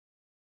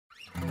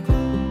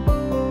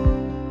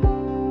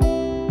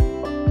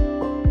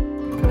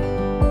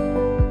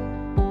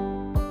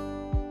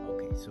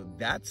Okay, so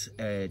that's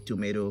a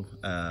tomato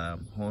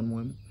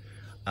hornworm.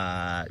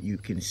 You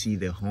can see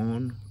the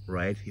horn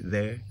right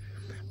there.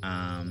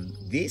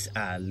 These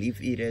are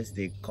leaf eaters.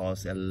 They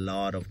cause a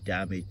lot of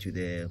damage to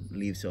the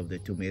leaves of the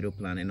tomato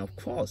plant, and of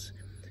course,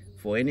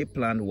 for any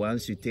plant,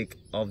 once you take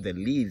off the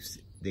leaves,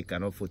 they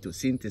cannot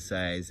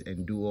photosynthesize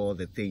and do all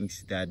the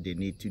things that they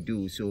need to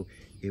do, so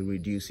it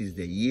reduces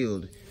the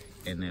yield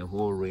and a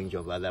whole range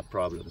of other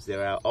problems.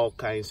 There are all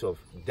kinds of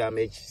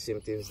damage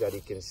symptoms that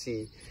you can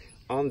see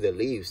on the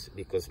leaves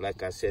because,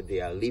 like I said, they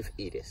are leaf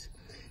eaters.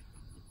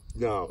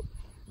 Now,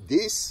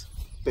 this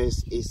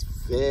pest is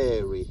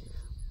very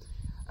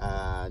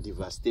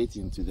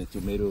devastating to the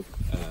tomato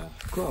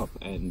crop,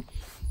 and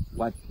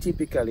what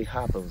typically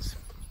happens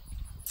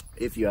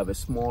if you have a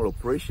small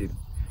operation,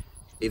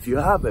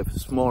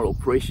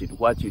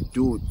 what you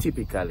do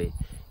typically,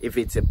 if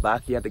it's a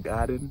backyard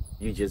garden,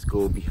 you just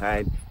go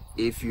behind.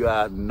 If you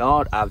are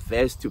not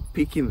averse to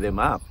picking them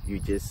up, you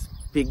just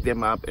pick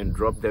them up and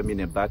drop them in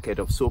a bucket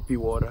of soapy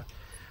water,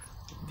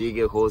 dig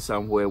a hole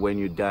somewhere when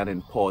you're done,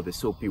 and pour the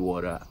soapy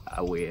water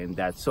away, and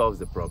that solves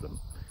the problem.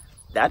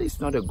 That is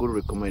not a good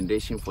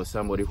recommendation for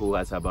somebody who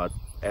has about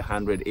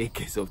 100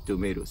 acres of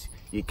tomatoes.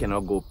 You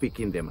cannot go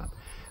picking them up.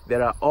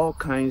 There are all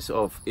kinds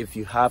of, if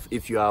you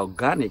are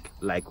organic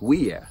like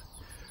we are,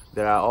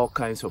 there are all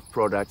kinds of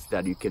products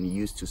that you can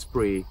use to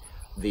spray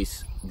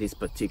this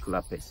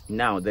particular pest.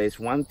 Now, there's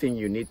one thing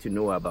you need to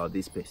know about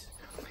this pest.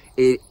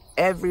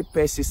 Every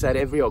pesticide,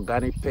 every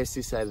organic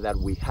pesticide that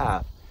we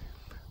have,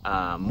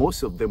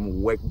 most of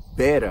them work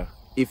better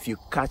if you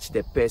catch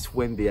the pest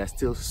when they are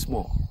still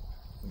small.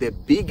 The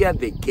bigger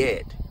they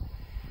get,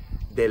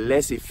 the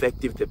less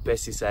effective the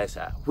pesticides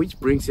are, which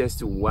brings us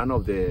to one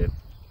of the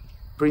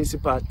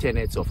principal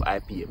tenets of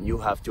IPM. You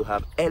have to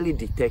have early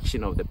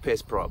detection of the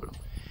pest problem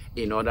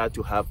in order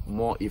to have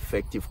more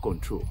effective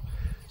control.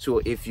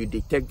 So if you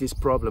detect this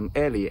problem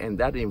early, and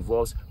that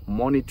involves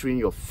monitoring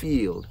your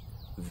field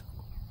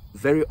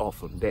very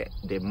often,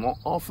 the more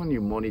often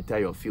you monitor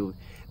your field,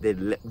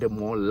 the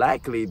more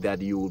likely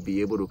that you will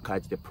be able to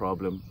catch the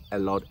problem a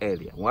lot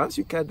earlier. Once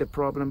you catch the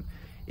problem,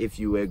 if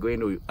you were going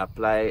to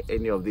apply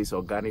any of these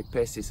organic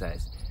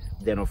pesticides,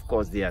 then of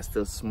course they are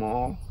still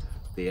small,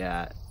 they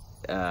are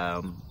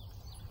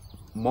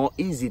more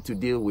easy to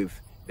deal with.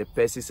 The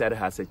pesticide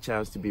has a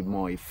chance to be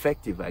more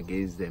effective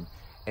against them,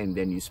 and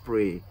then you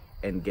spray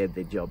and get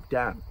the job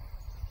done.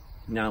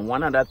 Now,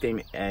 one other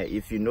thing,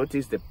 if you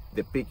notice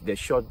the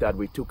shot that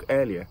we took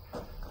earlier,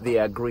 they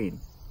are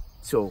green,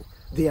 so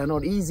they are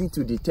not easy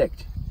to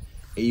detect.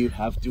 You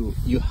have to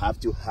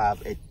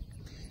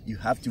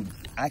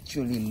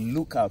actually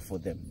look out for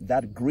them.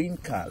 That green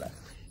color,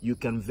 you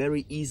can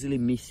very easily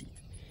miss it,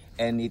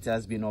 and it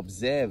has been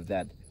observed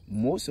that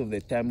most of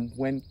the time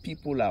when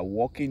people are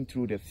walking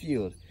through the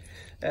field,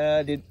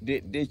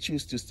 they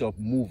choose to stop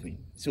moving.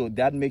 So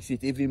that makes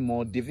it even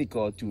more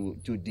difficult to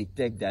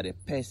detect that a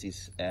pest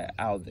is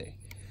out there.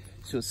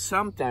 So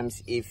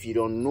sometimes if you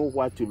don't know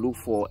what to look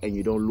for and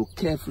you don't look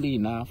carefully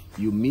enough,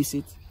 you miss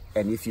it.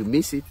 And if you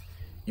miss it,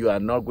 you are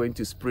not going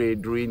to spray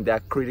during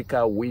that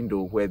critical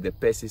window where the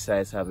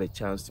pesticides have a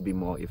chance to be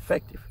more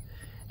effective.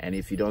 And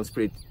if you don't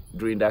spray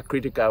during that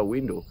critical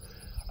window,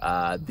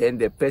 then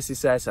the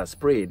pesticides are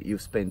sprayed.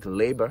 You've spent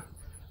labor,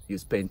 you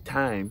spend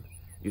time,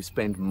 you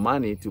spend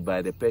money to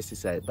buy the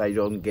pesticide, but you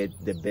don't get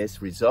the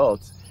best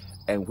results,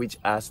 and which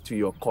adds to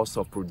your cost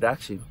of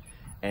production.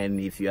 And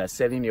if you are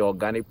selling your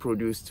organic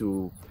produce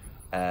to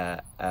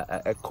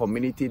a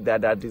community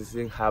that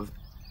doesn't have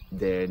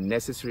the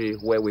necessary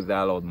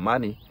wherewithal or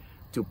money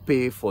to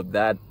pay for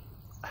that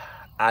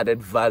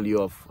added value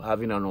of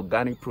having an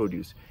organic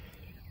produce,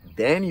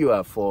 then you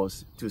are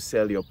forced to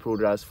sell your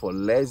products for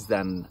less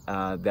than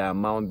the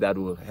amount that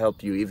will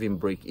help you even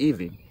break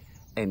even,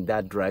 and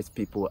that drives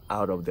people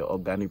out of the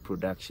organic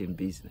production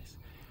business.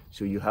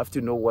 So you have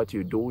to know what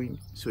you're doing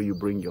so you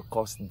bring your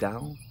costs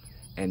down,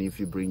 and if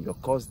you bring your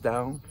costs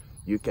down,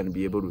 you can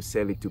be able to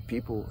sell it to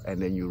people, and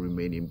then you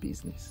remain in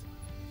business.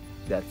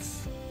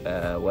 That's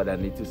what I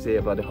need to say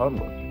about the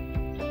hornworm.